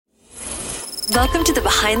Welcome to the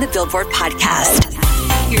Behind the Billboard podcast.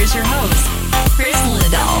 Here's your host, Kris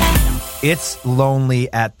Lindahl. It's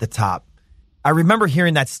lonely at the top. I remember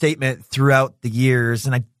hearing that statement throughout the years,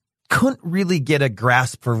 and I couldn't really get a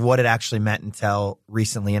grasp for what it actually meant until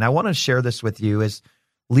recently. And I want to share this with you as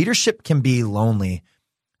leadership can be lonely,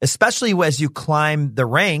 especially as you climb the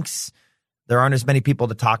ranks. There aren't as many people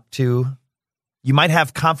to talk to. You might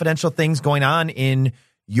have confidential things going on in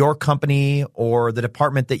your company or the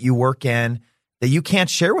department that you work in that you can't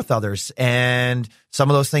share with others. And some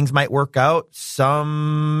of those things might work out.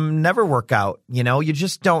 Some never work out. You know, you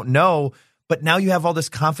just don't know. But now you have all this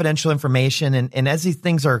confidential information. And as these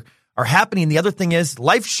things are happening, the other thing is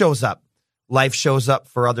life shows up. Life shows up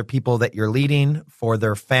for other people that you're leading, for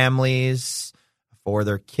their families, for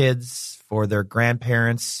their kids, for their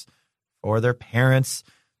grandparents, for their parents.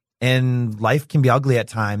 And life can be ugly at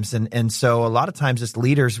times. And so a lot of times as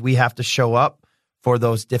leaders, we have to show up for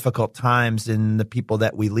those difficult times in the people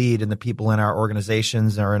that we lead and the people in our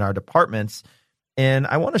organizations or in our departments. And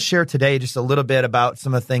I want to share today just a little bit about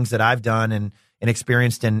some of the things that I've done and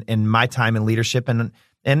experienced in my time in leadership. And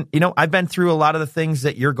you know, I've been through a lot of the things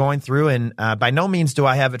that you're going through, and by no means do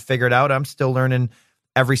I have it figured out. I'm still learning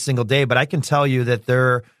every single day, but I can tell you that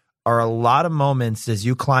there are a lot of moments as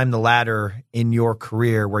you climb the ladder in your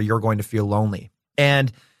career where you're going to feel lonely.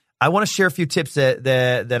 And I want to share a few tips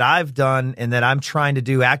that I've done and that I'm trying to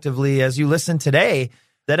do actively as you listen today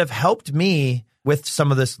that have helped me with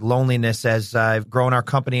some of this loneliness as I've grown our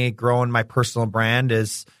company, grown my personal brand.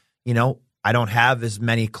 As you know, I don't have as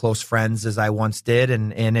many close friends as I once did,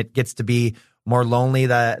 and it gets to be more lonely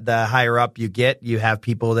the higher up you get. You have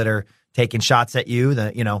people that are taking shots at you.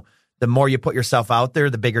 The more you put yourself out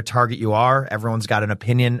there, the bigger target you are. Everyone's got an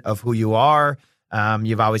opinion of who you are.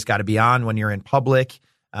 You've always got to be on when you're in public.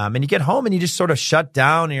 And you get home and you just sort of shut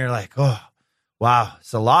down and you're like, oh, wow,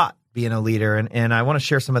 it's a lot being a leader. And I want to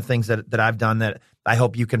share some of the things that I've done that I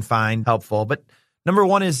hope you can find helpful. But number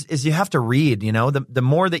one is you have to read. You know, the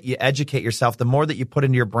more that you educate yourself, the more that you put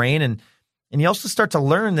into your brain. And you also start to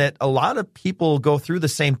learn that a lot of people go through the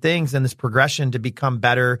same things, and this progression to become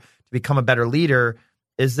better, to become a better leader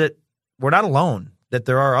is that we're not alone, that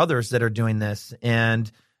there are others that are doing this. And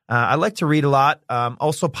I like to read a lot.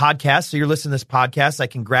 Also podcasts. So you're listening to this podcast. I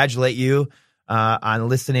congratulate you on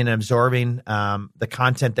listening and absorbing the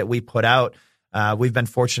content that we put out. We've been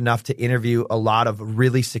fortunate enough to interview a lot of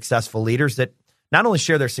really successful leaders that not only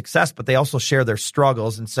share their success, but they also share their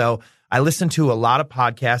struggles. And so I listen to a lot of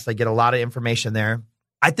podcasts. I get a lot of information there.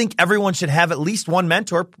 I think everyone should have at least one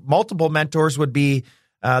mentor. Multiple mentors would be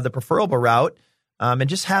the preferable route. And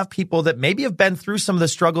just have people that maybe have been through some of the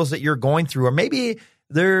struggles that you're going through, or maybe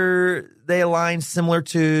they align similar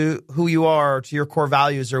to who you are, to your core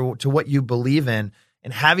values, or to what you believe in.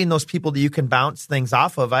 And having those people that you can bounce things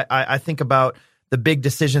off of. I think about the big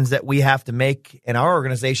decisions that we have to make in our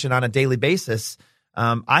organization on a daily basis.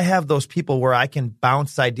 I have those people where I can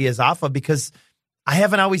bounce ideas off of because I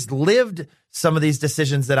haven't always lived some of these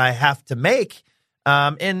decisions that I have to make.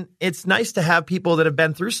 And it's nice to have people that have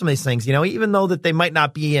been through some of these things, you know, even though that they might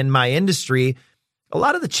not be in my industry. A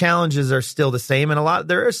lot of the challenges are still the same, and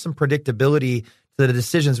there is some predictability to the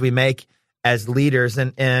decisions we make as leaders.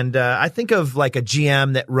 And I think of like a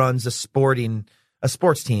GM that runs a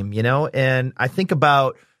sports team, you know, and I think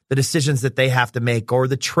about the decisions that they have to make, or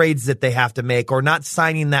the trades that they have to make, or not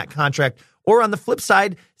signing that contract, or on the flip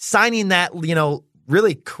side, signing that, you know,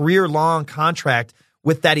 really career-long contract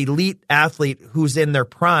with that elite athlete who's in their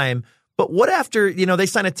prime. But what after, you know, they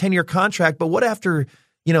sign a 10-year contract, but what after,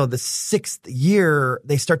 you know, the 6th year,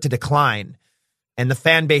 they start to decline and the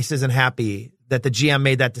fan base isn't happy that the GM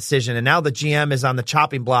made that decision. And now the GM is on the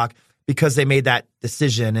chopping block because they made that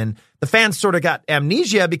decision. And the fans sort of got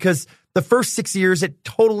amnesia because the first 6 years, it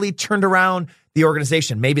totally turned around the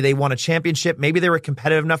organization. Maybe they won a championship. Maybe they were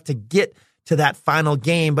competitive enough to get to that final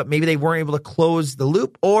game, but maybe they weren't able to close the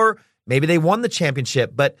loop, or maybe they won the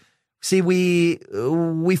championship. But see,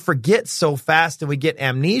 we forget so fast and we get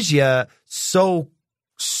amnesia so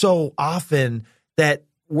often that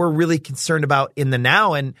we're really concerned about in the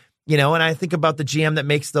now. And, you know, and I think about the GM that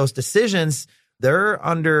makes those decisions. They're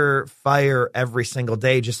under fire every single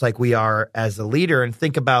day, just like we are as a leader, and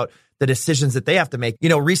think about the decisions that they have to make. You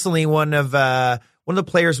know, recently one of the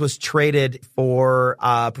players was traded for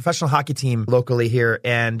a professional hockey team locally here.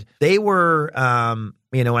 And they were,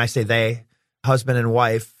 you know, when I say they, husband and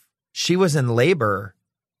wife, she was in labor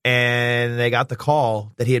and they got the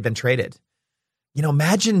call that he had been traded. You know,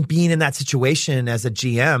 imagine being in that situation as a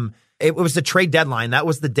GM. It was the trade deadline. That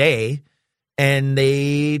was the day. And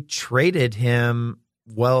they traded him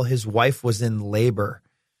while his wife was in labor.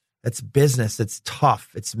 That's business. It's tough.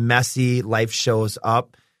 It's messy. Life shows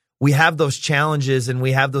up. We have those challenges and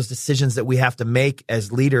we have those decisions that we have to make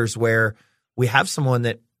as leaders where we have someone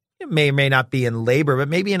that may or may not be in labor, but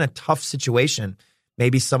maybe in a tough situation.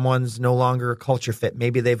 Maybe someone's no longer a culture fit.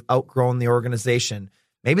 Maybe they've outgrown the organization.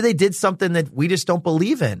 Maybe they did something that we just don't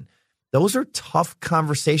believe in. Those are tough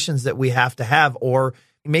conversations that we have to have. Or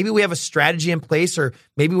maybe we have a strategy in place, or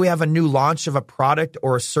maybe we have a new launch of a product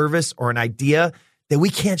or a service or an idea that we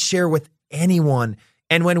can't share with anyone.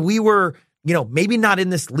 And when we were, maybe not in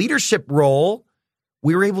this leadership role,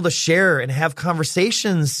 we were able to share and have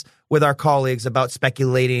conversations with our colleagues about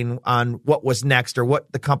speculating on what was next or what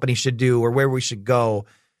the company should do or where we should go.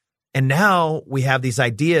 And now we have these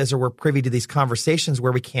ideas, or we're privy to these conversations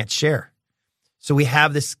where we can't share. So we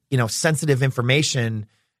have this, sensitive information,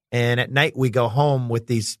 and at night we go home with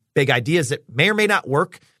these big ideas that may or may not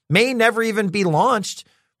work, may never even be launched,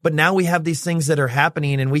 but now we have these things that are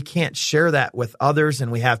happening and we can't share that with others.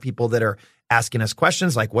 And we have people that are asking us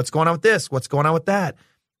questions like, what's going on with this? What's going on with that?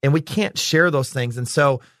 And we can't share those things. And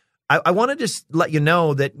so I want to just let you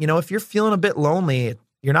know that, if you're feeling a bit lonely,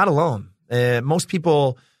 you're not alone. Most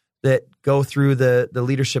people that go through the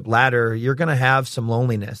leadership ladder, you're going to have some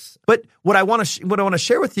loneliness. But what I want to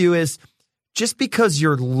share with you is, just because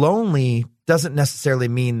you're lonely doesn't necessarily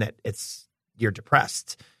mean that you're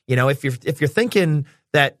depressed. If you're thinking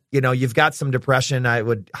that you've got some depression, I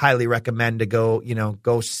would highly recommend to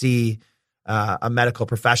go see a medical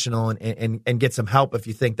professional and get some help if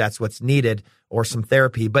you think that's what's needed, or some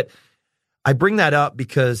therapy. But I bring that up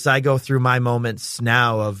because I go through my moments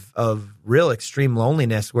now of real extreme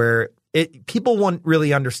loneliness where people won't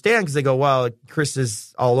really understand, because they go, well, Kris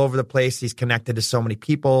is all over the place. He's connected to so many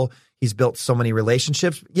people. He's built so many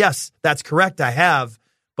relationships. Yes, that's correct. I have.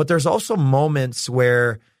 But there's also moments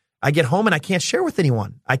where I get home and I can't share with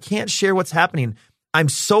anyone. I can't share what's happening. I'm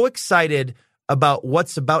so excited about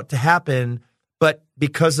what's about to happen, but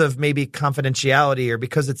because of maybe confidentiality, or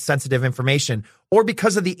because it's sensitive information, or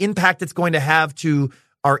because of the impact it's going to have to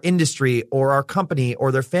our industry or our company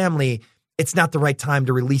or their family, it's not the right time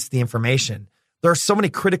to release the information. There are so many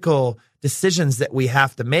critical decisions that we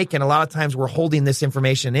have to make. And a lot of times we're holding this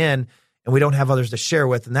information in and we don't have others to share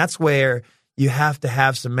with. And that's where you have to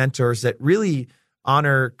have some mentors that really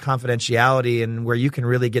honor confidentiality, and where you can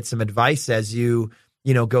really get some advice as you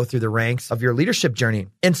go through the ranks of your leadership journey.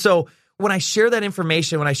 And so when I share that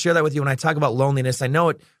information, when I share that with you, when I talk about loneliness, I know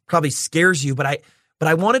it probably scares you, but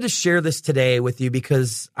I wanted to share this today with you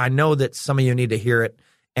because I know that some of you need to hear it.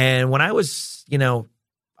 And when I was,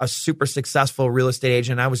 a super successful real estate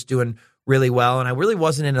agent, I was doing really well, and I really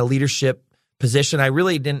wasn't in a leadership position. I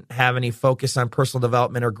really didn't have any focus on personal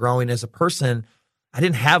development or growing as a person. I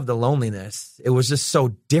didn't have the loneliness. It was just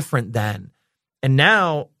so different then. And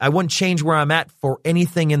now I wouldn't change where I'm at for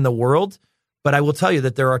anything in the world, but I will tell you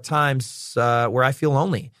that there are times where I feel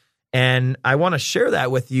lonely. And I want to share that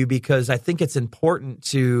with you because I think it's important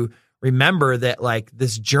to remember that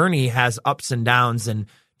this journey has ups and downs. And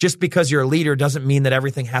just because you're a leader doesn't mean that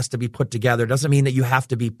everything has to be put together. Doesn't mean that you have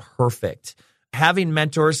to be perfect. Having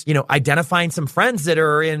mentors, identifying some friends that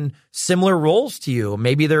are in similar roles to you.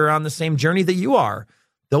 Maybe they're on the same journey that you are.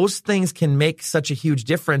 Those things can make such a huge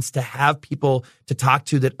difference, to have people to talk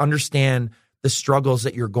to that understand the struggles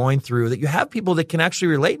that you're going through, that you have people that can actually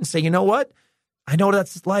relate and say, you know what? I know what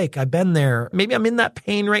that's like. I've been there. Maybe I'm in that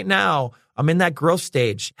pain right now. I'm in that growth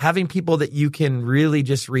stage. Having people that you can really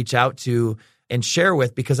just reach out to and share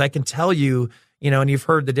with, because I can tell you, and you've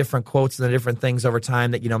heard the different quotes and the different things over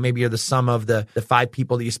time that, maybe you're the sum of the 5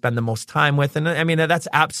 people that you spend the most time with. And I mean, that's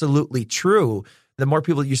absolutely true. The more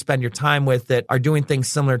people that you spend your time with that are doing things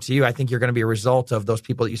similar to you, I think you're going to be a result of those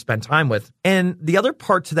people that you spend time with. And the other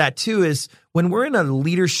part to that too is when we're in a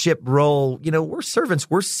leadership role, we're servants.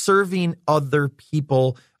 We're serving other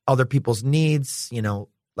people, other people's needs.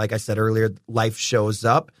 Like I said earlier, life shows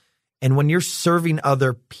up. And when you're serving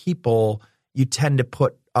other people, you tend to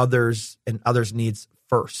put others and others' needs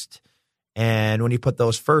first. And when you put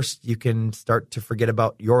those first, you can start to forget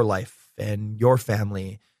about your life and your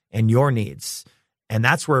family and your needs. And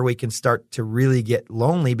that's where we can start to really get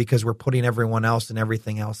lonely, because we're putting everyone else and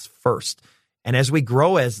everything else first. And as we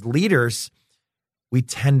grow as leaders, we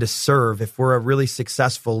tend to serve. If we're a really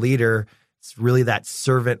successful leader, it's really that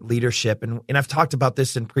servant leadership. And I've talked about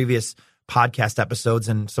this in previous podcast episodes,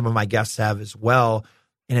 and some of my guests have as well.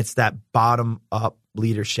 And it's that bottom up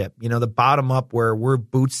leadership, the bottom up where we're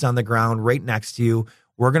boots on the ground right next to you.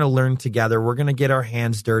 We're going to learn together. We're going to get our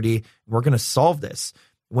hands dirty. We're going to solve this.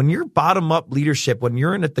 When you're bottom up leadership, when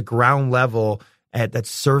you're in at the ground level at that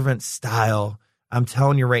servant style, I'm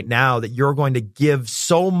telling you right now that you're going to give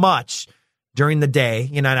so much during the day,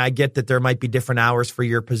 and I get that there might be different hours for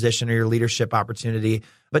your position or your leadership opportunity,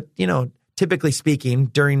 but, typically speaking,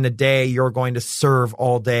 during the day, you're going to serve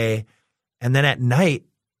all day. And then at night,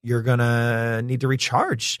 you're going to need to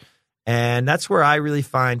recharge. And that's where I really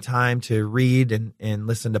find time to read and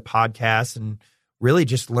listen to podcasts and really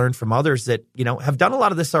just learn from others that, have done a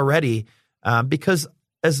lot of this already. Because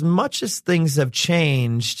as much as things have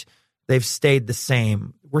changed, they've stayed the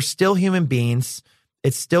same. We're still human beings.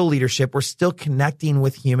 It's still leadership. We're still connecting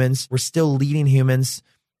with humans. We're still leading humans.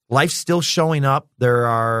 Life's still showing up. There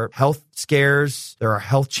are health scares. There are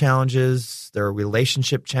health challenges. There are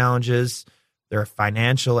relationship challenges. There are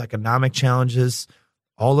financial, economic challenges.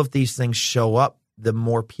 All of these things show up the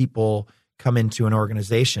more people come into an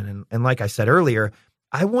organization. And like I said earlier,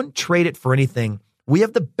 I wouldn't trade it for anything. We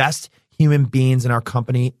have the best human beings in our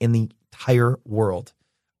company in the entire world.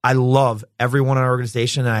 I love everyone in our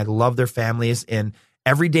organization, and I love their families. And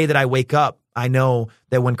every day that I wake up, I know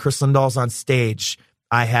that when Kris Lindahl's on stage,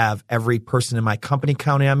 I have every person in my company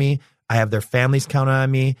counting on me. I have their families counting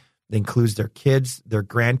on me. That includes their kids, their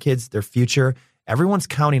grandkids, their future. Everyone's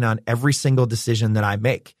counting on every single decision that I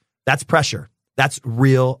make. That's pressure. That's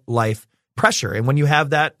real life pressure. And when you have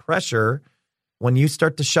that pressure, when you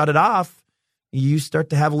start to shut it off, you start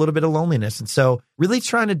to have a little bit of loneliness. And so really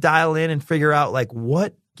trying to dial in and figure out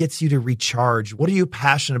what gets you to recharge. What are you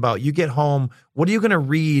passionate about? You get home, what are you going to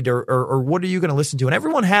read or what are you going to listen to? And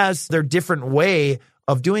everyone has their different way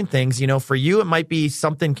of doing things. For you, it might be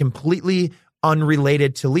something completely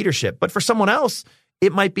unrelated to leadership, but for someone else,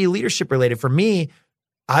 it might be leadership related. For me,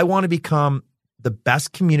 I want to become the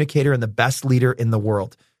best communicator and the best leader in the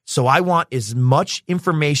world. So I want as much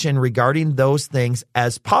information regarding those things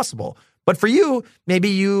as possible. But for you, maybe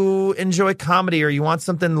you enjoy comedy or you want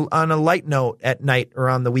something on a light note at night or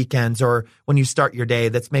on the weekends or when you start your day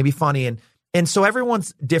that's maybe funny. And so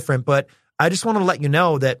everyone's different, but I just want to let you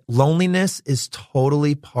know that loneliness is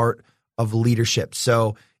totally part of leadership.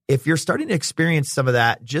 So if you're starting to experience some of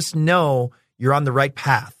that, just know you're on the right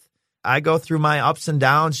path. I go through my ups and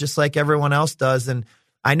downs just like everyone else does. And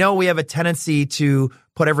I know we have a tendency to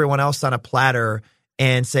put everyone else on a platter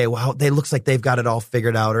and say, well, they looks like they've got it all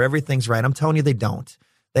figured out or everything's right. I'm telling you, they don't.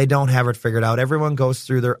 They don't have it figured out. Everyone goes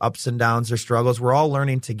through their ups and downs, their struggles. We're all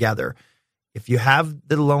learning together. If you have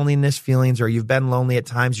the loneliness feelings or you've been lonely at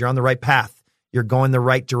times, you're on the right path. You're going the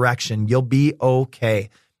right direction. You'll be okay.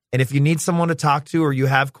 And if you need someone to talk to or you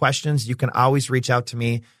have questions, you can always reach out to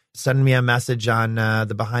me. Send me a message on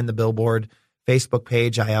the Behind the Billboard Facebook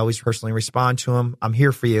page. I always personally respond to them. I'm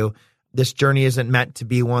here for you. This journey isn't meant to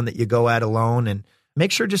be one that you go at alone. And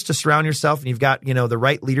make sure just to surround yourself and you've got, the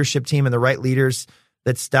right leadership team and the right leaders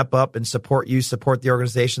that step up and support you, support the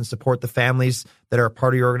organization, support the families that are a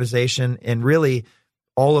part of your organization. And really,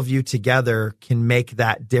 all of you together can make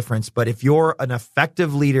that difference. But if you're an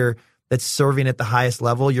effective leader that's serving at the highest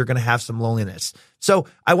level, you're going to have some loneliness. So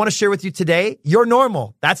I want to share with you today, you're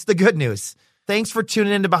normal. That's the good news. Thanks for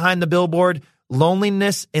tuning in to Behind the Billboard.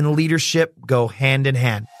 Loneliness and leadership go hand in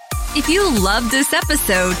hand. If you loved this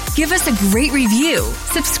episode, give us a great review,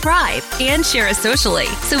 subscribe, and share us socially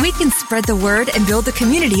so we can spread the word and build a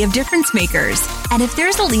community of difference makers. And if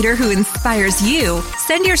there's a leader who inspires you,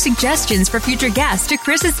 send your suggestions for future guests to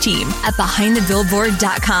Kris's team at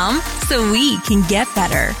behindthebillboard.com so we can get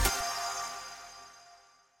better.